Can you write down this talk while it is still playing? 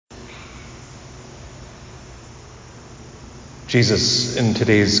Jesus in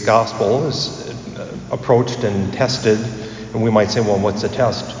today's gospel is approached and tested, and we might say, well, what's the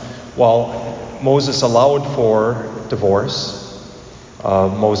test? Well, Moses allowed for divorce.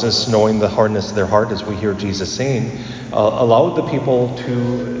 Moses, knowing the hardness of their heart, as we hear Jesus saying, allowed the people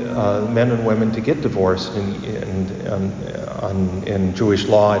to, men and women, to get divorced. In Jewish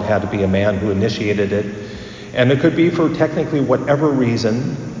law, it had to be a man who initiated it. And it could be for technically whatever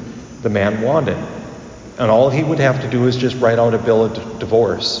reason the man wanted. And all he would have to do is just write out a bill of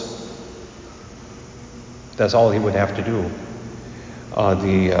divorce. That's all he would have to do.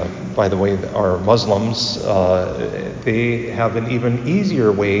 By the way, our Muslims, they have an even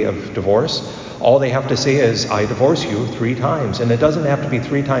easier way of divorce. All they have to say is, I divorce you 3 times. And it doesn't have to be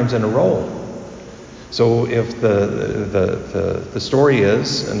 3 times in a row. So if the story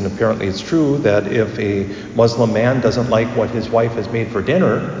is, and apparently it's true, that if a Muslim man doesn't like what his wife has made for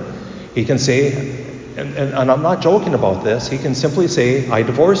dinner, he can say, and I'm not joking about this, he can simply say, I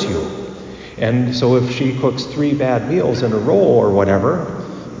divorce you. And so if she cooks 3 bad meals in a row or whatever,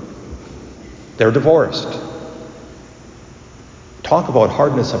 they're divorced. Talk about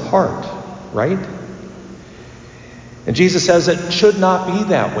hardness of heart, right? And Jesus says it should not be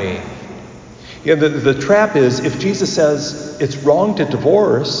that way. Yeah, the trap is, if Jesus says it's wrong to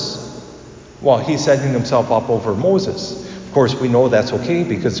divorce, well, he's setting himself up over Moses. Of course, we know that's okay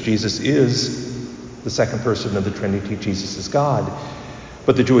because Jesus is the second person of the Trinity. Jesus is God.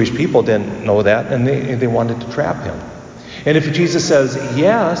 But the Jewish people didn't know that, and they wanted to trap him. And if Jesus says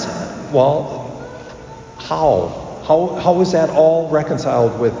yes, well, how is that all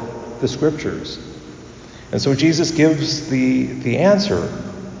reconciled with the Scriptures? And so Jesus gives the answer.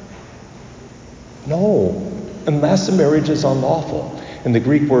 No, unless the marriage is unlawful. And the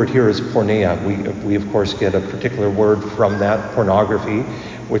Greek word here is porneia. We of course get a particular word from that, pornography,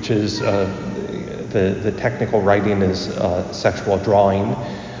 which is the technical writing is sexual drawing,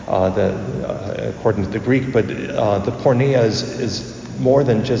 according to the Greek. But the porneia is more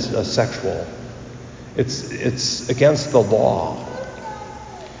than just a sexual. It's against the law,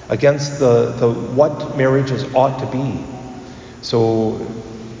 against the what marriages ought to be. So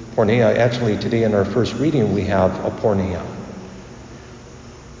porneia, actually today in our first reading we have a porneia.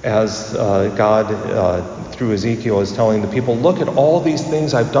 As God, through Ezekiel, is telling the people, look at all these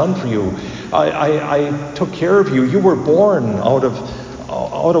things I've done for you. I took care of you. You were born out of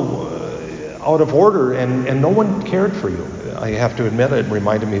order, and no one cared for you. I have to admit, it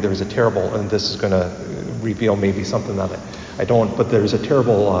reminded me there was a terrible, and this is going to reveal maybe something that I don't, but there's a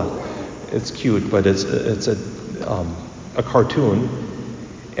terrible, it's cute, but it's a cartoon.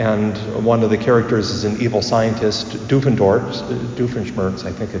 And one of the characters is an evil scientist, Doofenshmirtz,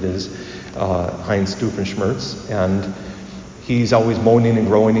 I think it is, Heinz Doofenshmirtz. And he's always moaning and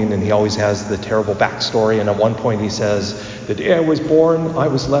groaning, and he always has the terrible backstory. And at one point he says, the day I was born, I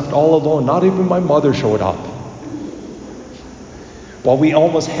was left all alone. Not even my mother showed up. Well, we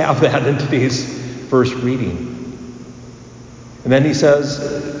almost have that in today's first reading. And then he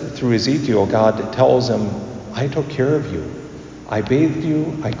says, through Ezekiel, God tells him, I took care of you. I bathed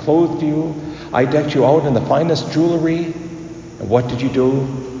you, I clothed you, I decked you out in the finest jewelry. And what did you do?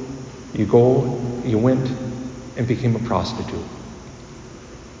 You went and became a prostitute.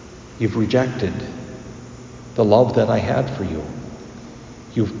 You've rejected the love that I had for you.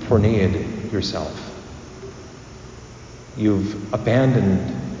 You've porneied yourself. You've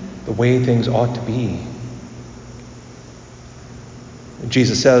abandoned the way things ought to be. And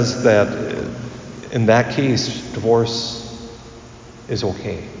Jesus says that in that case, divorce is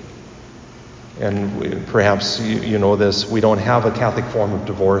okay. And perhaps you know this, we don't have a Catholic form of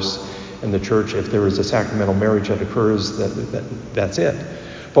divorce in the church. If there is a sacramental marriage that occurs, that's it.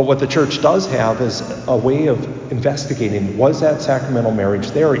 But what the church does have is a way of investigating, was that sacramental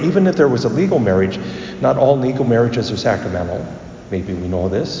marriage there? Even if there was a legal marriage, not all legal marriages are sacramental. Maybe we know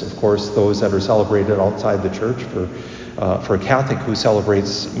this. Of course, those that are celebrated outside the church, for a Catholic who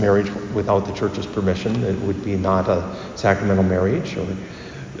celebrates marriage without the church's permission, it would be not a sacramental marriage.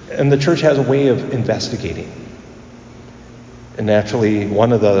 And the church has a way of investigating. And actually,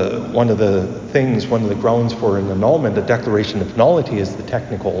 one of the grounds for an annulment, a declaration of nullity, is the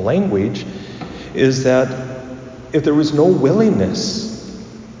technical language, is that if there was no willingness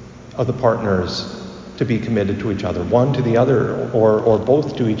of the partners to be committed to each other, one to the other, or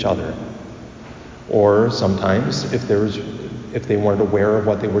both to each other, or sometimes if they weren't aware of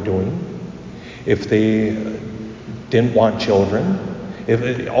what they were doing, if they didn't want children,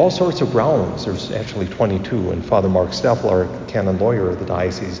 all sorts of grounds. There's actually 22, and Father Mark Steffler, canon lawyer of the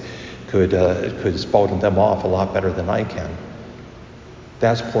diocese, could spout them off a lot better than I can.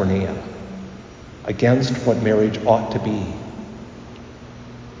 That's porneia, against what marriage ought to be.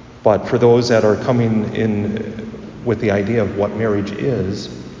 But for those that are coming in with the idea of what marriage is,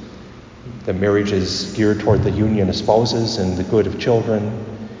 that marriage is geared toward the union of spouses and the good of children,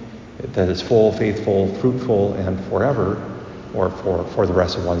 that is full, faithful, fruitful, and forever, or for the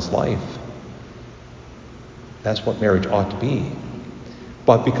rest of one's life. That's what marriage ought to be.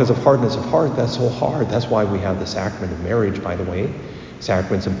 But because of hardness of heart, that's so hard. That's why we have the sacrament of marriage, by the way.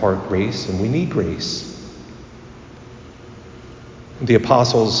 Sacraments impart grace, and we need grace. The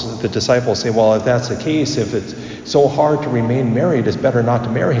apostles, the disciples say, well, if that's the case, if it's so hard to remain married, it's better not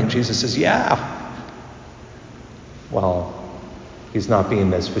to marry. And Jesus says, yeah. Well, he's not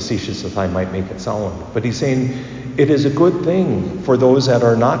being as facetious as I might make it sound. But he's saying it is a good thing for those that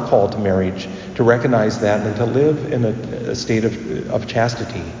are not called to marriage to recognize that and to live in a state of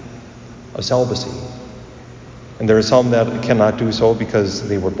chastity, of celibacy. And there are some that cannot do so because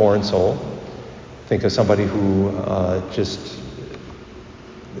they were born so. Think of somebody who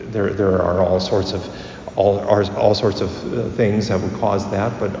there are all sorts of things that would cause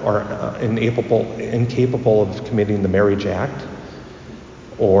that, but are incapable of committing the marriage act,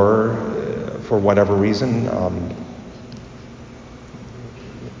 or for whatever reason,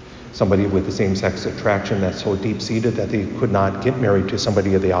 somebody with the same-sex attraction that's so deep-seated that they could not get married to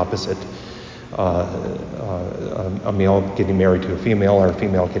somebody of the opposite, a male getting married to a female, or a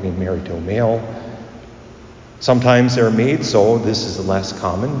female getting married to a male. Sometimes they're made so, this is less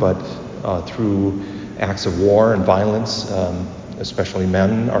common, but through acts of war and violence, especially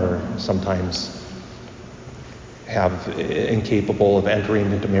men are sometimes incapable of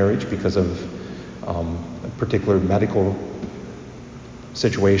entering into marriage because of a particular medical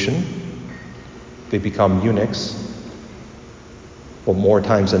situation. They become eunuchs. But more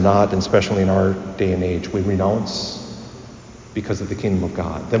times than not, and especially in our day and age, we renounce because of the kingdom of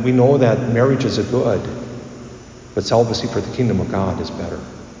God. Then we know that marriage is a good, but celibacy for the kingdom of God is better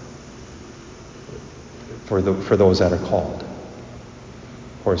for those that are called.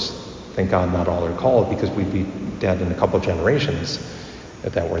 Of course, thank God not all are called, because we'd be dead in a couple of generations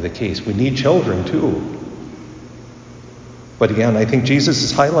if that were the case. We need children too. But again, I think Jesus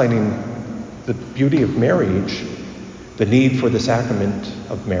is highlighting the beauty of marriage, the need for the sacrament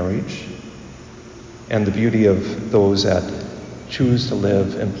of marriage, and the beauty of those that choose to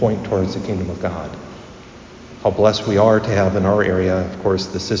live and point towards the kingdom of God. How blessed we are to have in our area, of course,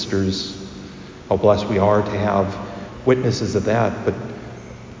 the sisters. How blessed we are to have witnesses of that. But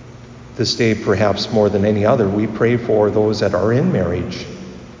this day, perhaps more than any other, we pray for those that are in marriage,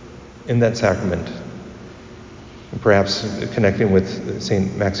 in that sacrament. And perhaps connecting with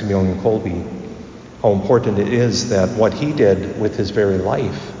St. Maximilian Kolbe, how important it is that what he did with his very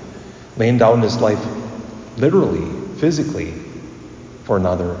life, laying down his life literally, physically, for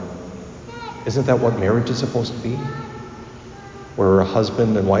another. Isn't that what marriage is supposed to be? Where a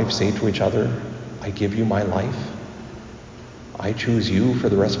husband and wife say to each other, I give you my life. I choose you for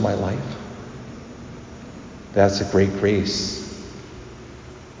the rest of my life. That's a great grace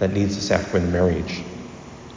that needs the sacrament of marriage.